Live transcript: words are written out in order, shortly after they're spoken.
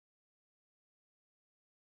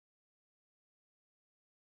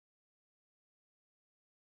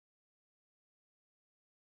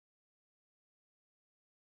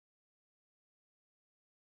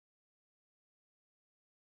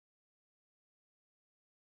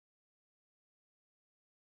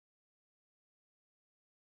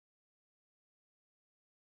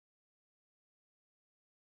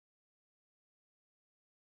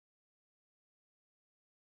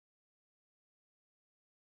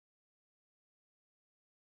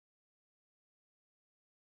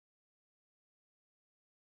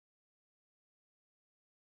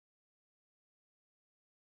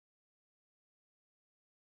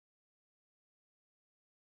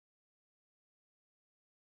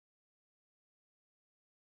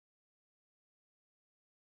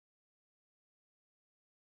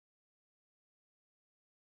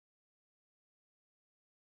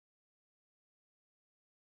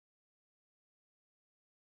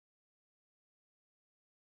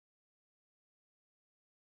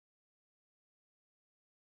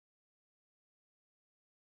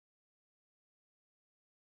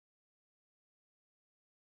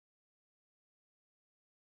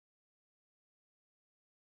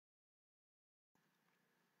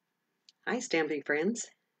Hi, stamping friends.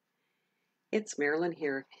 It's Marilyn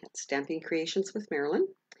here at Stamping Creations with Marilyn.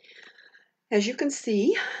 As you can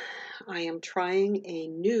see, I am trying a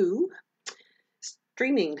new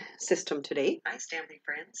streaming system today. Hi, stamping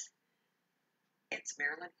friends. It's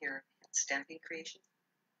Marilyn here at Stamping Creations.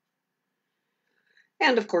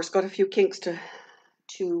 And of course, got a few kinks to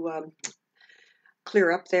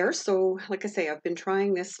clear up there. So, like I say, I've been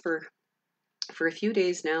trying this for a few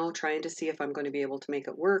days now, trying to see if I'm going to be able to make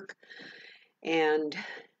it work. And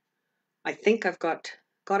I think I've got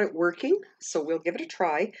it working, so we'll give it a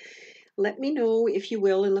try. Let me know, if you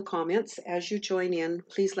will, in the comments as you join in.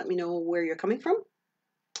 Please let me know where you're coming from.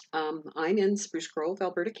 I'm in Spruce Grove,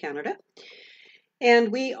 Alberta, Canada,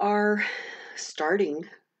 and we are starting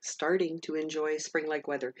to enjoy spring-like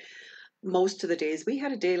weather. Most of the days, we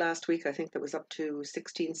had a day last week, I think, that was up to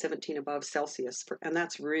 16, 17 above Celsius, and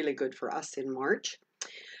that's really good for us in March.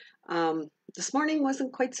 This morning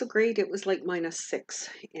wasn't quite so great. It was like -6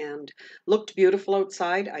 and looked beautiful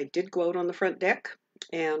outside. I did go out on the front deck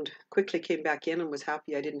and quickly came back in and was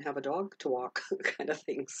happy I didn't have a dog to walk, kind of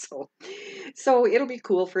thing. So it'll be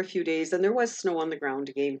cool for a few days. And there was snow on the ground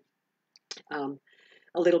again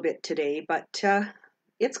a little bit today, but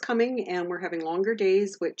it's coming and we're having longer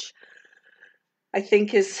days, which I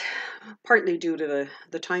think is partly due to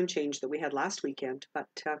the time change that we had last weekend. But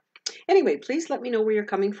anyway, please let me know where you're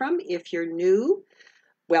coming from. If you're new,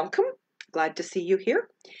 welcome. Glad to see you here.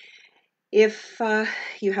 If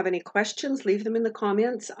you have any questions, leave them in the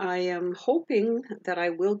comments. I am hoping that I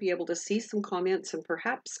will be able to see some comments and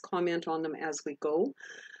perhaps comment on them as we go.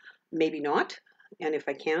 Maybe not. And if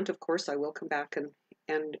I can't, of course, I will come back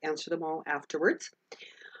and answer them all afterwards.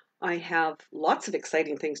 I have lots of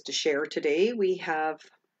exciting things to share today. We have,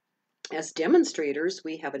 as demonstrators,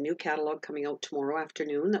 we have a new catalog coming out tomorrow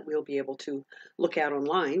afternoon that we'll be able to look at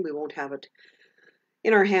online. We won't have it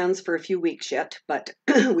in our hands for a few weeks yet, but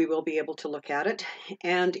we will be able to look at it.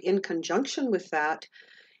 And in conjunction with that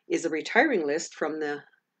is a retiring list from the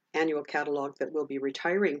annual catalog that will be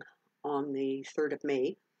retiring on the 3rd of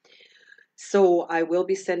May. So I will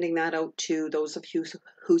be sending that out to those of you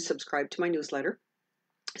who subscribe to my newsletter.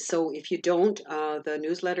 So if you don't, the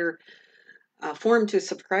newsletter form to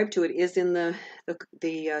subscribe to it is in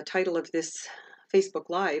the title of this Facebook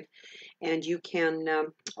Live, and you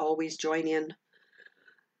can always join in,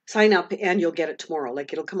 sign up, and you'll get it tomorrow.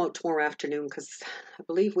 Like, it'll come out tomorrow afternoon, because I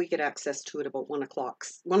believe we get access to it about 1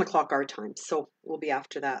 o'clock our time, so we'll be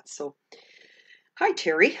after that. So hi,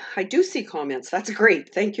 Terry. I do see comments. That's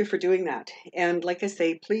great. Thank you for doing that. And like I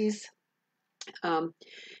say, please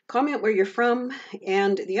comment where you're from.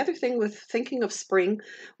 And the other thing with thinking of spring,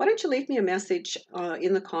 why don't you leave me a message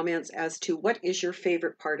in the comments as to what is your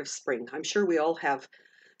favorite part of spring? I'm sure we all have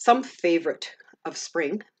some favorite of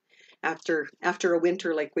spring after a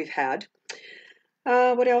winter like we've had.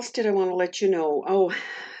 What else did I want to let you know? Oh,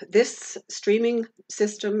 this streaming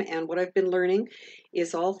system and what I've been learning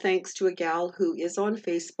is all thanks to a gal who is on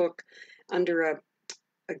Facebook under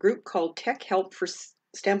a group called Tech Help for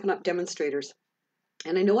Stampin' Up demonstrators.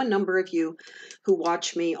 And I know a number of you who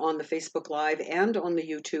watch me on the Facebook Live and on the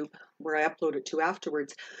YouTube, where I upload it to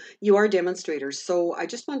afterwards, you are demonstrators. So I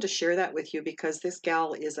just wanted to share that with you because this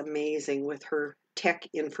gal is amazing with her tech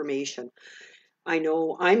information. I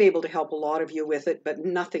know I'm able to help a lot of you with it, but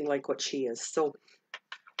nothing like what she is. So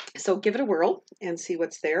give it a whirl and see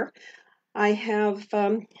what's there. I have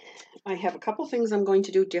a couple things I'm going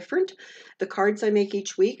to do different. The cards I make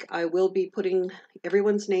each week, I will be putting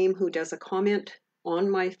everyone's name who does a comment on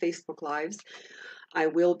my Facebook Lives. I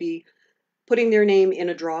will be putting their name in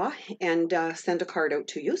a draw and send a card out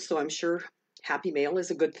to you. So I'm sure happy mail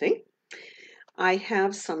is a good thing. I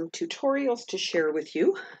have some tutorials to share with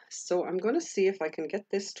you. So I'm going to see if I can get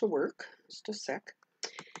this to work. Just a sec.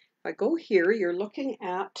 If I go here, you're looking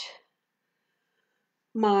at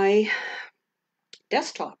my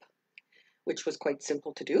desktop, which was quite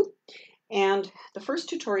simple to do. And the first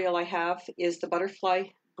tutorial I have is the Butterfly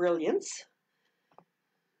Brilliance.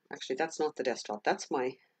 Actually, that's not the desktop. That's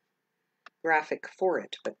my graphic for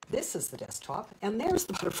it. But this is the desktop, and there's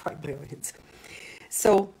the Butterfly Brilliance.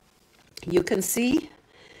 So you can see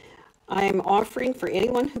I'm offering for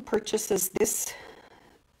anyone who purchases this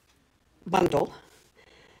bundle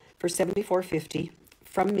for $74.50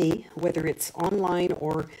 from me, whether it's online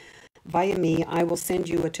or via me, I will send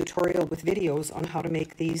you a tutorial with videos on how to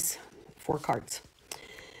make these 4 cards.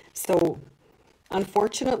 So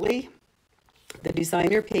unfortunately, the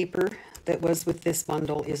designer paper that was with this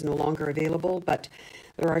bundle is no longer available, but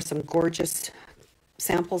there are some gorgeous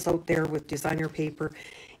samples out there with designer paper,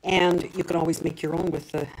 And you can always make your own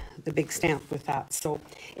with the big stamp with that. So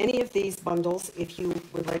any of these bundles, if you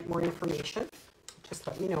would like more information, just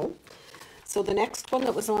let me know. So the next one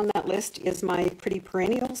that was on that list is my Pretty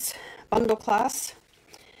Perennials bundle class.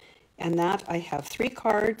 And that I have 3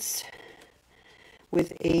 cards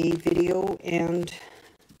with a video and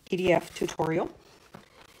PDF tutorial.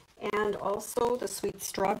 And also the Sweet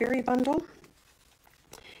Strawberry bundle.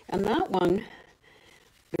 And that one,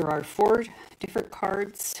 there are 4 different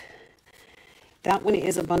cards. That one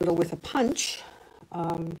is a bundle with a punch.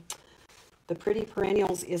 The Pretty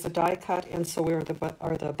Perennials is a die cut, and so are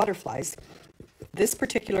the butterflies. This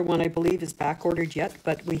particular one, I believe, is back ordered yet,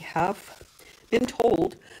 but we have been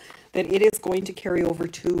told that it is going to carry over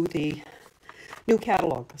to the new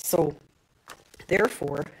catalog. So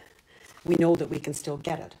therefore, we know that we can still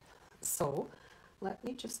get it. So let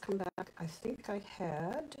me just come back. I think I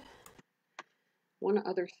had one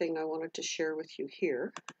other thing I wanted to share with you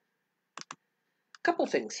here. A couple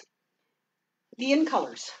things. The in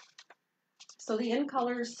colors. So the in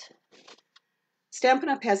colors, Stampin'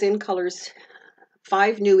 Up! Has in colors,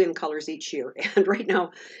 5 new in colors each year. And right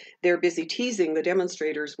now they're busy teasing the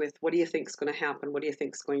demonstrators with what do you think is going to happen? What do you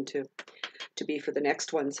think is going to be for the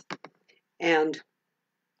next ones? And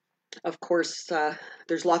of course,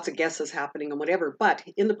 there's lots of guesses happening and whatever, but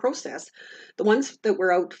in the process, the ones that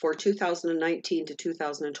were out for 2019 to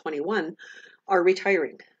 2021 are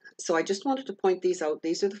retiring. So I just wanted to point these out.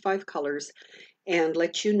 These are the 5 colors and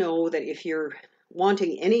let you know that if you're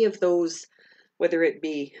wanting any of those, whether it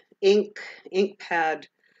be ink, ink pad,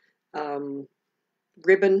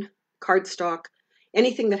 ribbon, cardstock,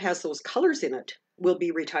 anything that has those colors in it will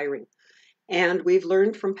be retiring. And we've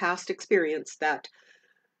learned from past experience that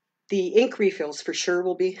the ink refills for sure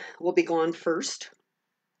will be gone first.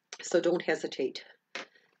 So don't hesitate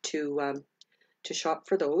to shop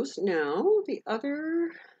for those. Now the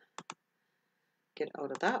other, get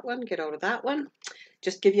out of that one, get out of that one.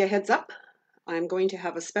 Just give you a heads up. I'm going to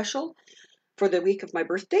have a special for the week of my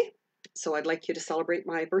birthday. So I'd like you to celebrate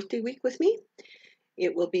my birthday week with me.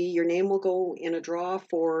 It will be, your name will go in a draw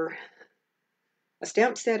for a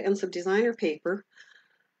stamp set and some designer paper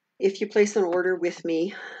if you place an order with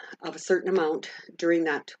me of a certain amount during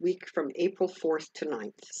that week from April 4th to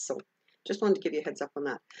 9th. So just wanted to give you a heads up on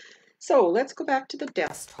that. So let's go back to the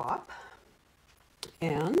desktop.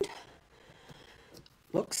 And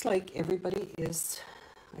looks like everybody is,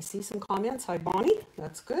 I see some comments. Hi, Bonnie.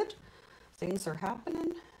 That's good. Things are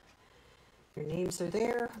happening. Your names are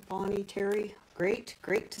there. Bonnie, Terry, great.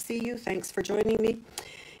 Great to see you. Thanks for joining me.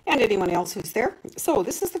 And anyone else who's there. So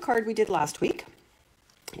this is the card we did last week.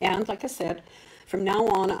 And like I said, from now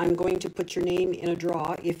on, I'm going to put your name in a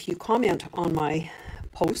draw if you comment on my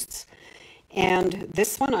posts. And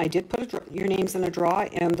this one, I did put your names in a draw,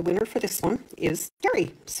 and the winner for this one is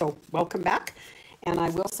Terry. So welcome back. And I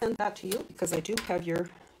will send that to you because I do have your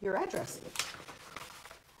address.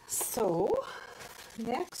 So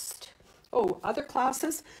next, other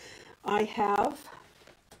classes. I have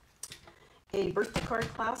a birthday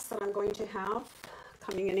card class that I'm going to have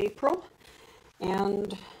coming in April,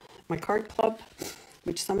 and my card club,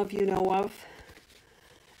 which some of you know of,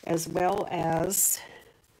 as well as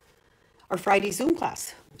our Friday Zoom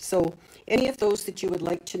class. So any of those that you would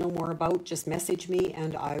like to know more about, just message me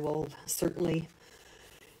and I will certainly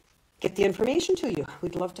get the information to you.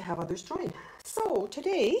 We'd love to have others join. So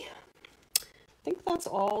today, I think that's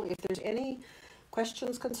all. If there's any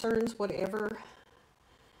questions, concerns, whatever,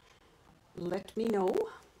 let me know,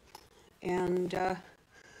 and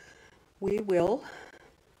we will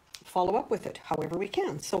follow up with it however we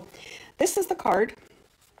can. So this is the card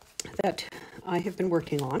that I have been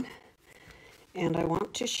working on, and I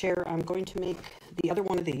want to share. I'm going to make the other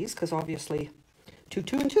one of these because obviously 2,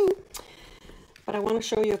 2, and 2, but I want to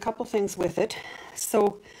show you a couple things with it.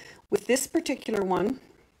 So with this particular one,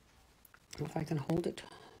 if I can hold it,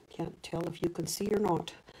 can't tell if you can see or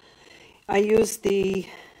not. I use the,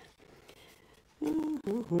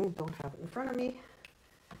 don't have it in front of me,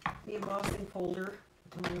 the embossing folder.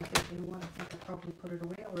 You know what, I think I probably put it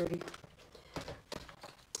away already.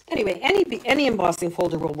 Anyway, any embossing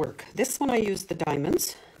folder will work. This one I use the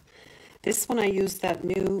diamonds. This one I use that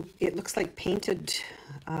new, it looks like painted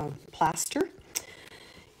plaster.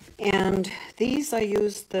 And these I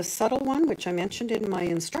use the subtle one, which I mentioned in my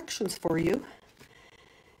instructions for you.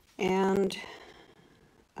 And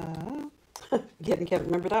again, can't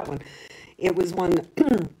remember that one. It was one,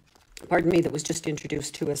 pardon me, that was just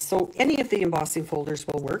introduced to us. So any of the embossing folders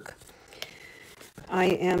will work. I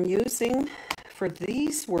am using, for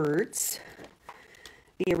these words,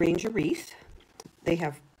 the Arrange a Wreath. They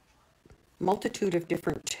have multitude of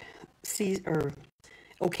different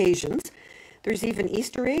occasions. There's even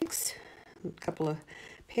Easter eggs, a couple of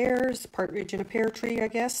pears, partridge in a pear tree, I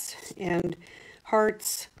guess, and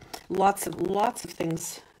hearts. Lots of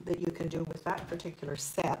things that you can do with that particular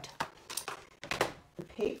set. The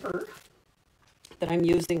paper that I'm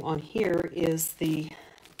using on here is the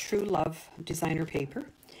True Love designer paper,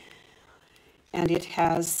 and it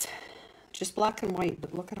has just black and white,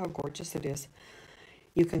 but look at how gorgeous it is.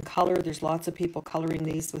 You can color. There's lots of people coloring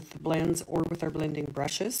these with the blends or with our blending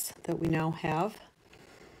brushes that we now have.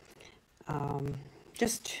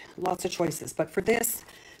 Just lots of choices. But for this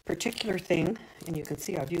particular thing, and you can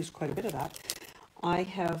see I've used quite a bit of that, I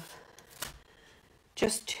have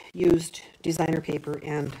just used designer paper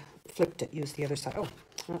and flipped it, used the other side. Oh,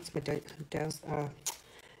 that's my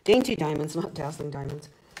Dainty Diamonds, not Dazzling Diamonds,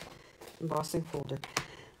 embossing folder.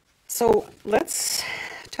 So let's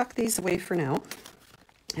tuck these away for now,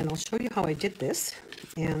 and I'll show you how I did this.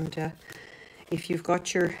 And if you've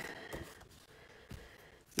got your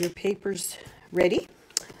papers ready,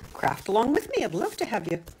 craft along with me. I'd love to have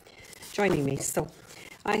you joining me. So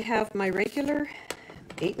I have my regular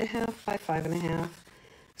 8.5 by 5.5,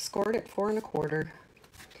 scored at 4 1/4,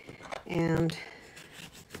 and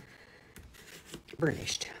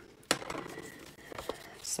burnished.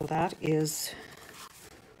 So that is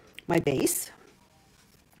my base.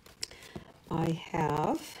 I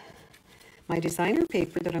have my designer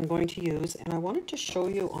paper that I'm going to use, and I wanted to show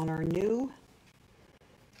you on our new,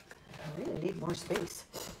 I really need more space,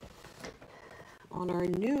 on our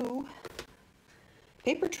new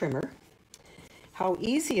paper trimmer, how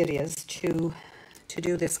easy it is to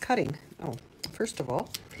do this cutting. Oh, first of all,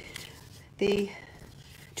 the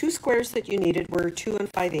 2 squares that you needed were 2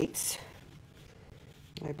 5/8,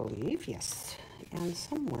 I believe, yes. And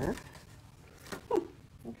somewhere, oh,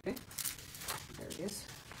 okay, there it is.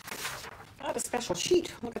 I have a special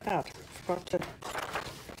sheet. Look at that.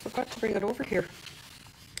 Forgot to bring it over here.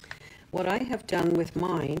 What I have done with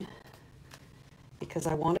mine, because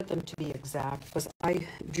I wanted them to be exact, was I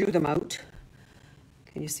drew them out.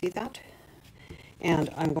 Can you see that? And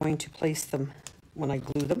I'm going to place them when I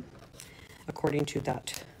glue them according to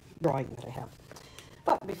that drawing that I have.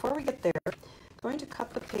 But before we get there, I'm going to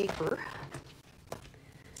cut the paper.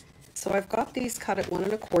 So I've got these cut at 1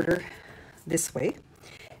 1/4 this way.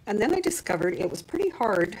 And then I discovered it was pretty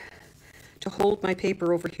hard to hold my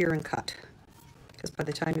paper over here and cut, because by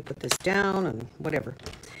the time you put this down and whatever.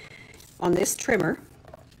 On this trimmer,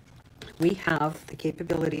 we have the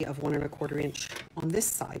capability of 1 1/4 inch on this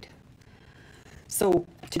side. So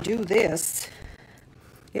to do this,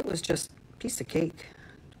 it was just a piece of cake.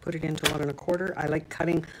 Put it into 1 1/4. I like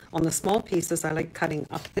cutting on the small pieces. I like cutting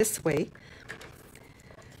up this way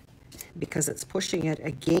because it's pushing it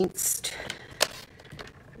against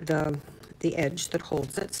the edge that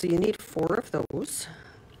holds it. So you need 4 of those.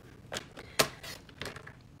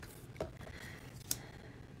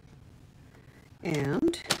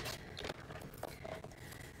 And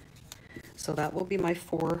so that will be my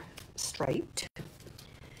 4 striped.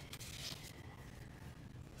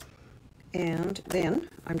 And then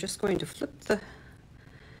I'm just going to flip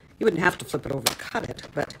you wouldn't have to flip it over to cut it,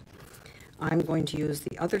 but I'm going to use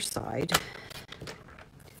the other side.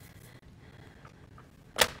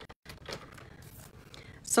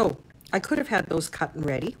 So I could have had those cut and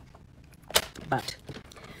ready, but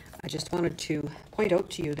I just wanted to point out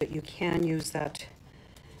to you that you can use that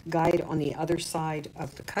guide on the other side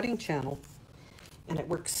of the cutting channel, and it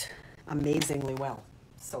works amazingly well.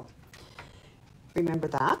 So remember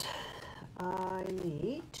that. I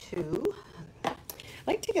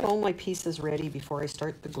like to get all my pieces ready before I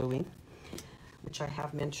start the gluing, which I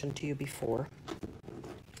have mentioned to you before.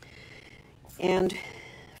 And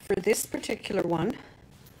for this particular one,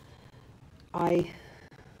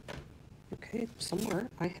 somewhere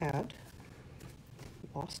I had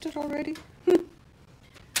lost it already.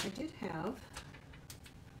 I did have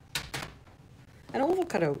an oval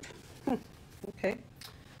cut out. Okay.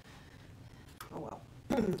 Oh well.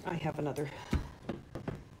 I have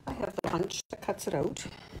the punch that cuts it out.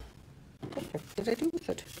 What the heck did I do with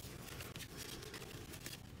it?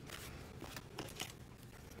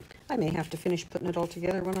 I may have to finish putting it all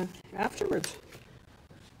together afterwards.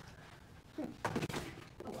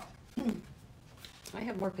 I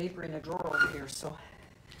have more paper in a drawer over here, so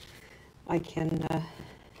I can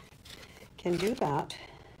do that.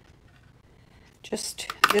 Just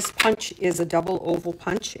this punch is a double oval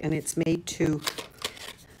punch, and it's made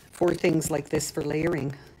for things like this, for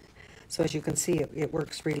layering. So as you can see, it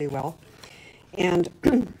works really well. And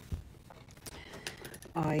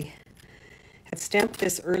I had stamped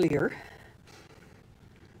this earlier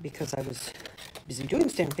because I was busy doing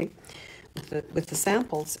stamping. with the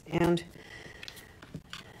samples. And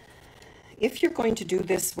if you're going to do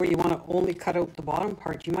this where you want to only cut out the bottom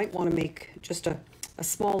part, you might want to make just a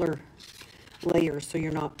smaller layer so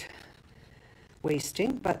you're not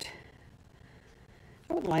wasting, but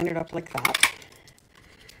I would line it up like that.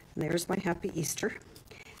 And there's my Happy Easter.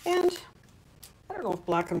 And I don't know if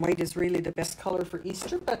black and white is really the best color for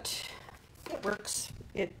Easter, but it works.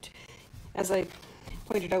 It, as I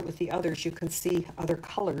pointed out with the others, you can see other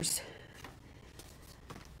colors.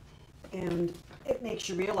 And it makes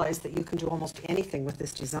you realize that you can do almost anything with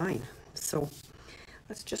this design. So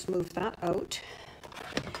let's just move that out.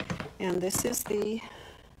 And this is the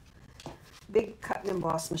big cut and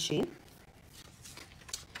emboss machine.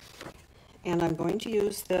 And I'm going to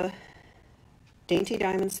use the Dainty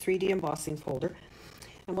Diamonds 3D embossing folder.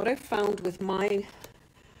 And what I've found with my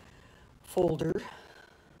folder,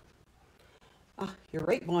 you're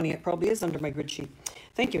right, Bonnie, it probably is under my grid sheet.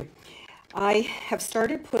 Thank you. I have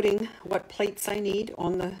started putting what plates I need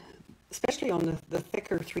on the, especially on the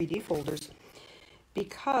thicker 3D folders,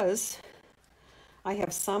 because I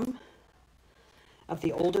have some of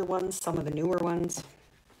the older ones, some of the newer ones,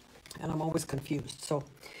 and I'm always confused. So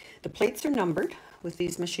the plates are numbered with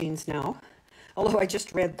these machines now, although I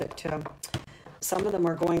just read that some of them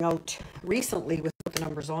are going out recently without the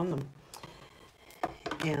numbers on them.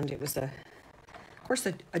 And it was, of course,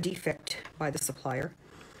 a defect by the supplier.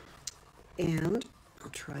 And I'll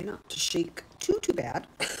try not to shake too bad.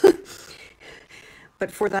 But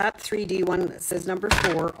for that 3D one that says number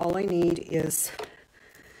 4, all I need is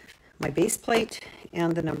my base plate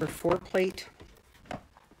and the number 4 plate.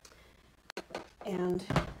 And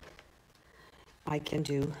I can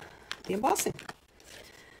do the embossing.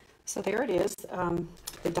 So there it is.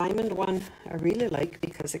 The diamond one I really like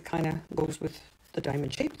because it kind of goes with the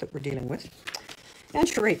diamond shape that we're dealing with. And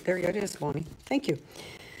you're right, there it is, Bonnie. Thank you.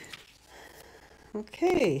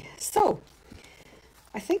 Okay, so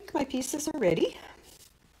I think my pieces are ready.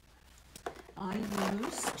 I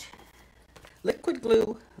used liquid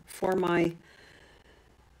glue for my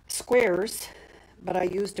squares, but I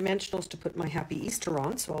used dimensionals to put my Happy Easter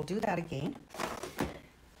on, so I'll do that again.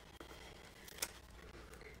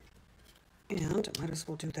 And I might as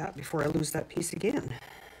well do that before I lose that piece again.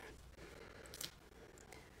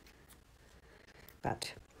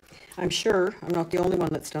 But I'm sure I'm not the only one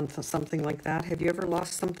that's done something like that. Have you ever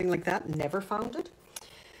lost something like that and never found it?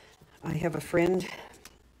 I have a friend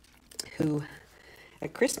who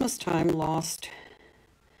at Christmas time lost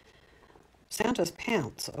Santa's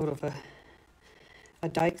pants out of a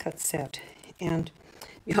die cut set. And to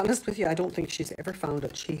be honest with you, I don't think she's ever found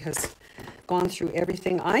it. She has gone through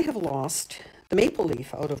everything. I have lost the maple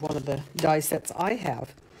leaf out of one of the die sets I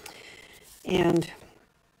have. And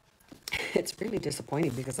it's really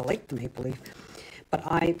disappointing because I like the maple leaf. But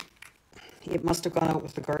it must have gone out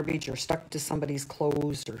with the garbage or stuck to somebody's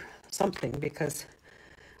clothes or something, because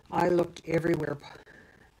I looked everywhere,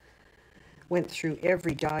 went through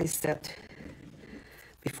every die set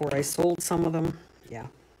before I sold some of them. Yeah,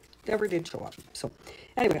 never did show up. So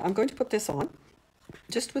anyway, I'm going to put this on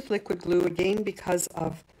just with liquid glue again because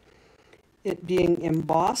of it being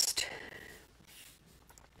embossed.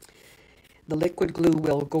 The liquid glue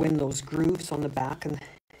will go in those grooves on the back and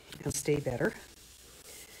stay better.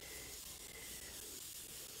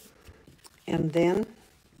 And then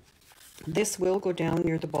this will go down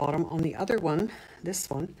near the bottom. On the other one, this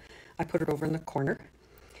one, I put it over in the corner.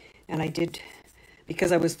 And I did,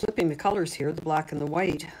 because I was flipping the colors here, the black and the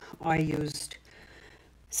white, I used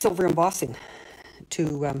silver embossing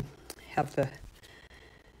to have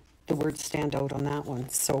the words stand out on that one.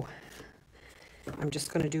 So I'm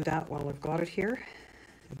just going to do that while I've got it here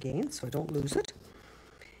again, so I don't lose it.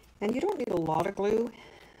 And you don't need a lot of glue.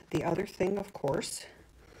 The other thing, of course,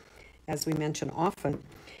 as we mention often,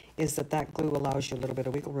 is that glue allows you a little bit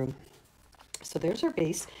of wiggle room. So there's our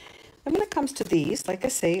base. And when it comes to these, like I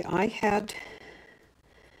say, I had,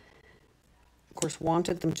 of course,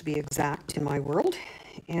 wanted them to be exact in my world.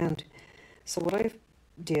 And so what I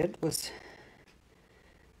did was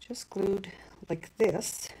just glued like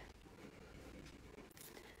this,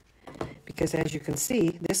 because as you can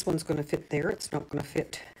see, this one's going to fit there, it's not going to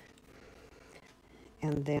fit.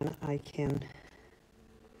 And then I can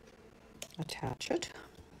attach it.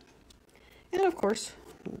 And of course,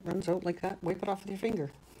 it runs out like that. Wipe it off with your finger.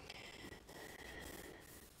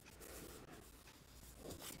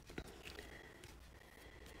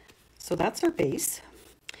 So that's our base.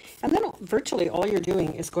 And then virtually all you're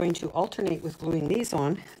doing is going to alternate with gluing these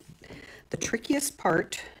on. The trickiest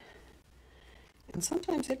part, and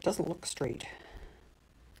sometimes it doesn't look straight.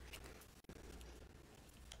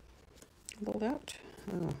 Although that,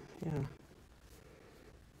 oh, yeah,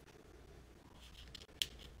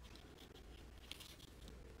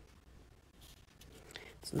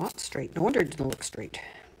 It's not straight. No wonder it didn't look straight.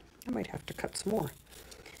 I might have to cut some more.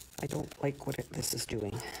 I don't like what this is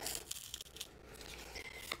doing.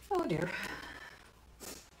 Oh dear.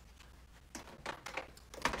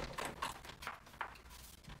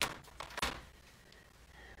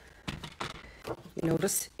 You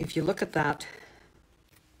notice if you look at that,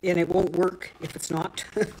 and it won't work if it's not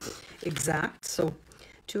exact. So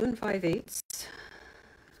 2 5/8.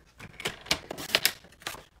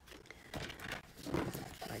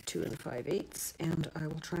 By 2 5/8, and I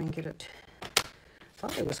will try and get it.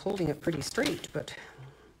 Thought I was holding it pretty straight, but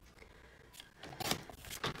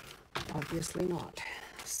obviously not.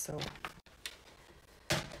 So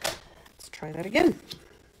let's try that again.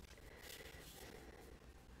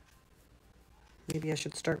 Maybe I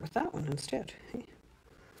should start with that one instead. Hey.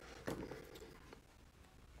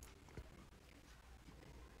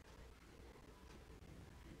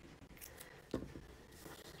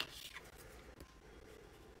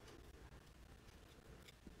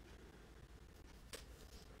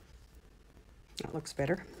 That looks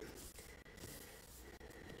better.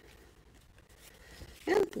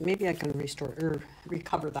 And maybe I can restore or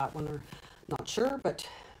recover that one, or not sure, but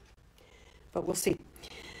we'll see.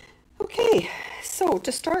 Okay, so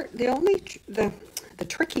to start, the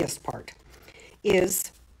trickiest part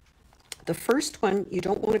is the first one. You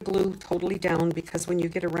don't want to glue totally down, because when you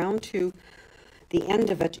get around to the end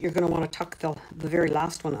of it, you're going to want to tuck the very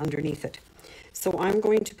last one underneath it. So I'm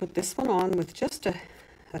going to put this one on with just a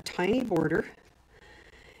tiny border,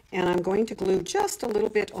 and I'm going to glue just a little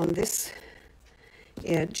bit on this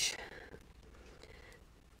edge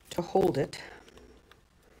to hold it.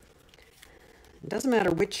 It doesn't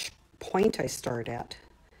matter which point I start at.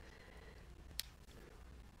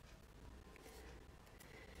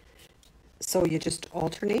 So you just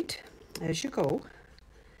alternate as you go.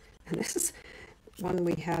 And this is one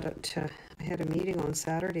we had at, I had a meeting on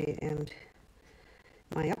Saturday, and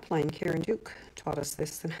my upline, Karen Duke, taught us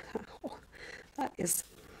this. And oh, that is,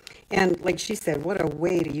 and like she said, what a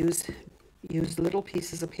way to use little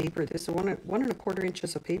pieces of paper. This is 1 1/4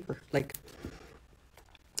 inches of paper, like,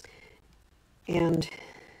 and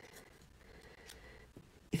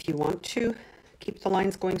if you want to keep the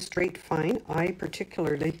lines going straight, fine. I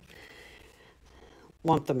particularly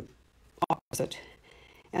want them opposite.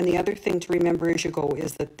 And the other thing to remember as you go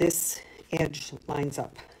is that this edge lines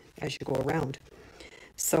up as you go around.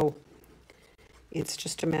 So it's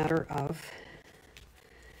just a matter of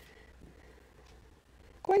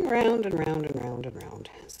going round and round and round and round.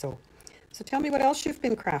 So tell me what else you've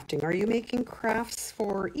been crafting. Are you making crafts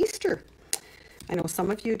for Easter? I know some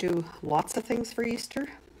of you do lots of things for Easter.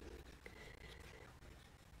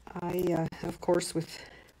 I, of course, with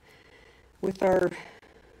our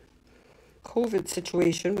COVID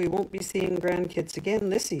situation, we won't be seeing grandkids again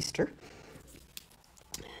this Easter.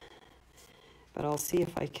 But I'll see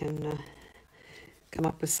if I can come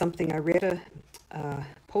up with something. I read a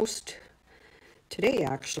post today,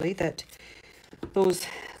 actually, that those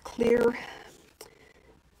clear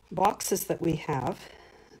boxes that we have,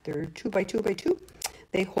 they're 2 by 2 by 2.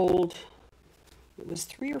 They hold, it was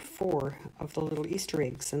 3 or 4 of the little Easter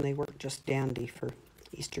eggs, and they work just dandy for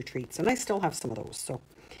Easter treats. And I still have some of those, so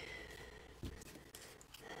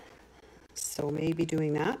maybe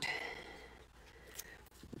doing that.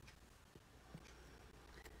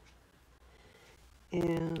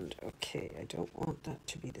 And okay, I don't want that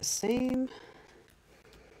to be the same.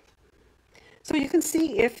 So you can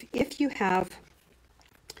see if you have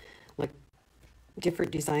like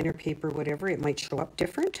different designer paper, whatever, it might show up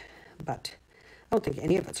different, but I don't think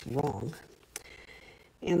any of it's wrong.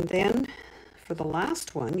 And then for the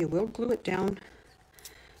last one, you will glue it down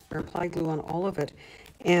or apply glue on all of it.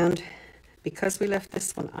 And because we left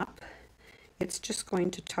this one up, it's just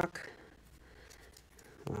going to tuck,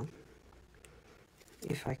 well,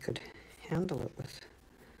 if I could handle it with,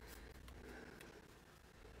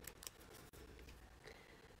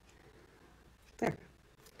 there,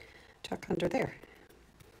 tuck under there.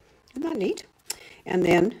 Isn't that neat? And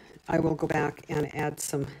then I will go back and add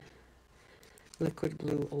some liquid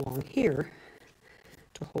glue along here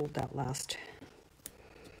to hold that last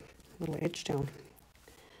little edge down.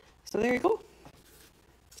 So there you go.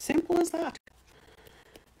 Simple as that.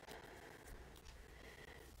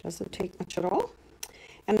 Doesn't take much at all.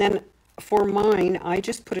 And then for mine, I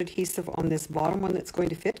just put adhesive on this bottom one that's going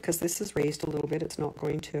to fit, because this is raised a little bit. It's not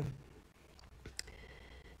going to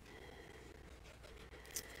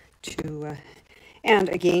and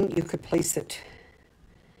again, you could place it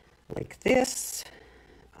like this.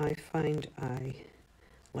 I find I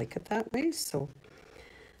like it that way, so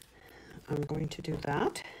I'm going to do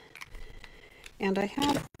that. And I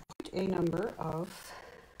have a number of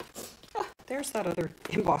there's that other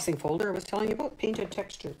embossing folder I was telling you about, painted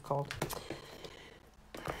texture called.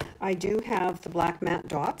 I do have the black matte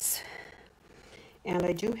dots, and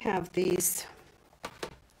I do have these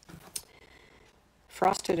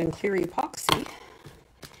frosted and clear epoxy.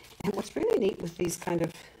 And what's really neat with these kind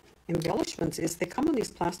of embellishments is they come on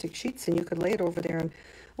these plastic sheets, and you could lay it over there and,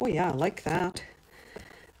 oh yeah, I like that.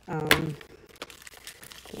 Don't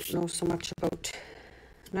know so much about,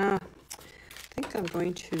 nah, I think I'm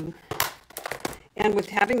going to, and with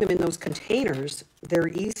having them in those containers, they're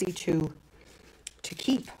easy to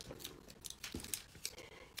keep.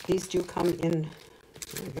 These do come in,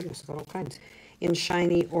 oh my goodness, I've got all kinds, in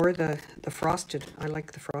shiny or the frosted. I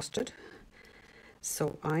like the frosted.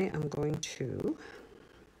 So I am going to,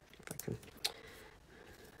 if I can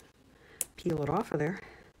peel it off of there,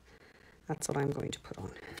 that's what I'm going to put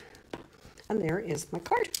on. And there is my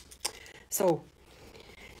card. So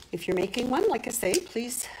if you're making one, like I say,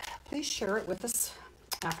 please share it with us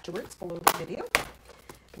afterwards below the video.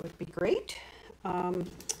 It would be great.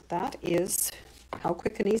 That is how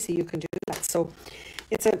quick and easy you can do that. So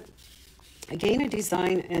it's again a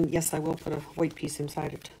design, and yes, I will put a white piece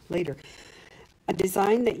inside it later. A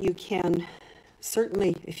design that you can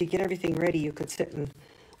certainly, if you get everything ready, you could sit and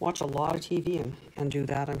watch a lot of TV and do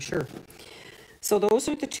that, I'm sure. So those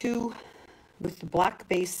are the two with the black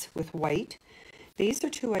base with white. These are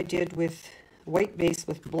two I did with white base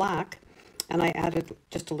with black, and I added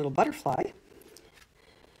just a little butterfly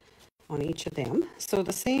on each of them. So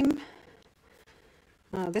the same,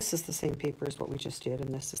 this is the same paper as what we just did,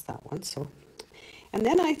 and this is that one. So, and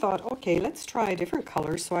then I thought, okay, let's try a different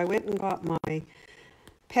color. So I went and got my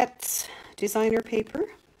Pets designer paper,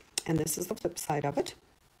 and this is the flip side of it.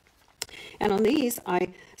 And on these, I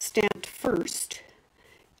stamped first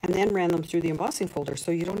and then ran them through the embossing folder,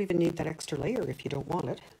 so you don't even need that extra layer if you don't want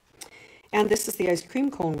it. And this is the ice cream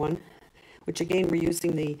cone one, which again, we're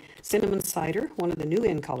using the cinnamon cider, one of the new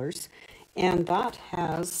in colors, and that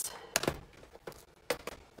has,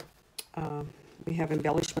 we have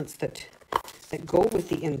embellishments that go with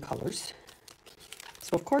the in colors.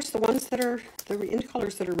 So of course the ones that are, the in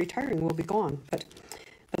colors that are retiring will be gone, but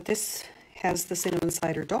this has the cinnamon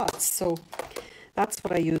cider dots, so that's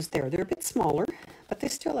what I used there. They're a bit smaller, but they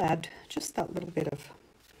still add just that little bit of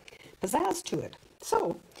pizzazz to it.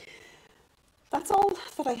 So that's all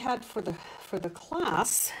that I had for the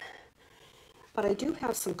class, but I do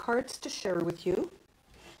have some cards to share with you.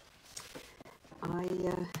 I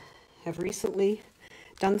have recently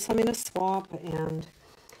done some in a swap, and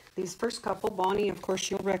these first couple, Bonnie, of course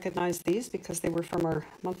you'll recognize these because they were from our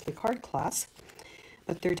monthly card class,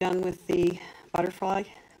 but they're done with the Butterfly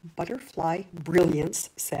Brilliance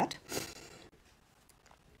set.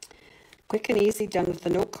 Quick and easy, done with the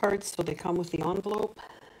note cards, so they come with the envelope.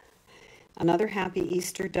 Another Happy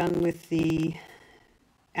Easter done with the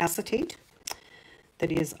acetate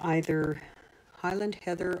that is either Highland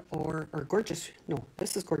Heather or Gorgeous, no,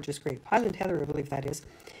 this is Gorgeous Grape. Highland Heather, I believe that is.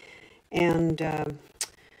 And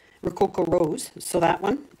Rococo Rose, so that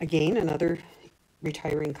one, again, another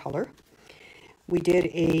retiring color. We did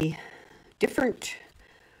a different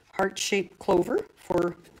heart-shaped clover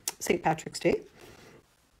for St. Patrick's Day.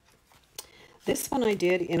 This one I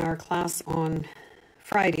did in our class on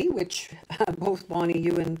Friday, which both Bonnie,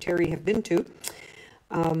 you and Terry have been to.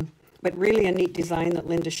 But really a neat design that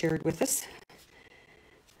Linda shared with us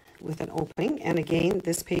with an opening. And again,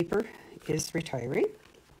 this paper is retiring.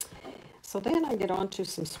 So then I get on to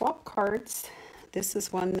some swap cards. This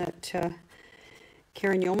is one that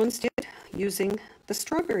Karen Yeomans did using the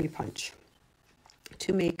strawberry punch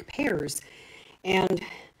to make pairs. And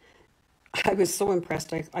I was so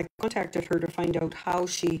impressed. I contacted her to find out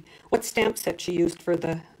what stamp set she used for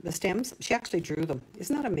the stems. She actually drew them.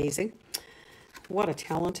 Isn't that amazing? What a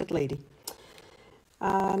talented lady.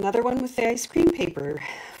 Another one with the ice cream paper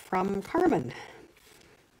from Carmen.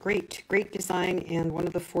 Great, great design, and one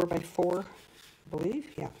of the 4x4, I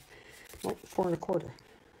believe, yeah, well, 4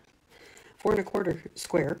 1/4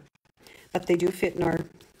 square, but they do fit in our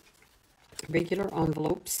regular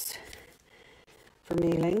envelopes for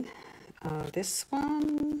mailing. This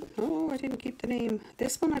one, oh, I didn't keep the name.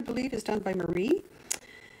 This one, I believe, is done by Marie.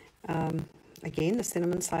 Again, the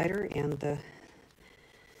cinnamon cider and the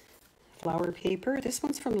flower paper. This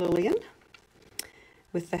one's from Lillian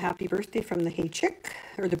with the happy birthday from the Hey Chick,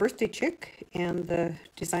 or the birthday chick, and the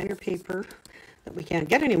designer paper that we can't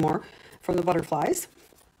get anymore from the butterflies.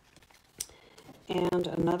 And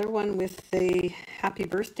another one with the happy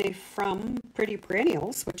birthday from Pretty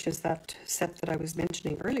Perennials, which is that set that I was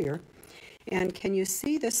mentioning earlier. And can you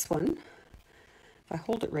see this one? If I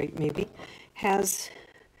hold it right, maybe, has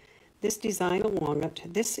this design along it.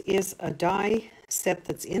 This is a die set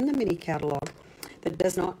that's in the mini catalog that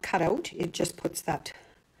does not cut out. It just puts that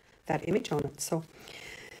image on it. So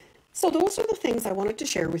those are the things I wanted to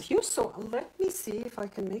share with you. So let me see if I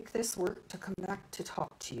can make this work to come back to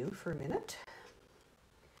talk to you for a minute.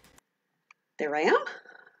 There I am.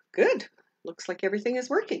 Good. Looks like everything is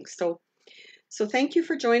working. So thank you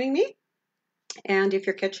for joining me. And if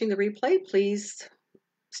you're catching the replay, please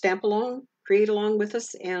stamp along, create along with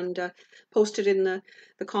us, and post it in the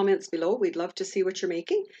comments below. We'd love to see what you're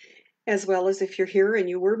making, as well as if you're here and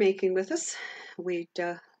you were making with us. We'd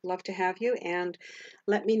love to have you, and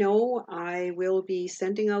let me know. I will be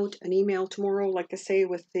sending out an email tomorrow, like I say,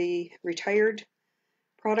 with the retired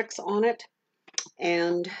products on it.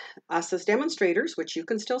 And us as demonstrators, which you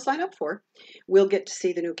can still sign up for, we'll get to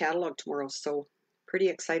see the new catalog tomorrow. So pretty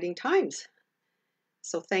exciting times.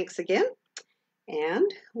 So thanks again,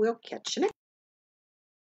 and we'll catch you next.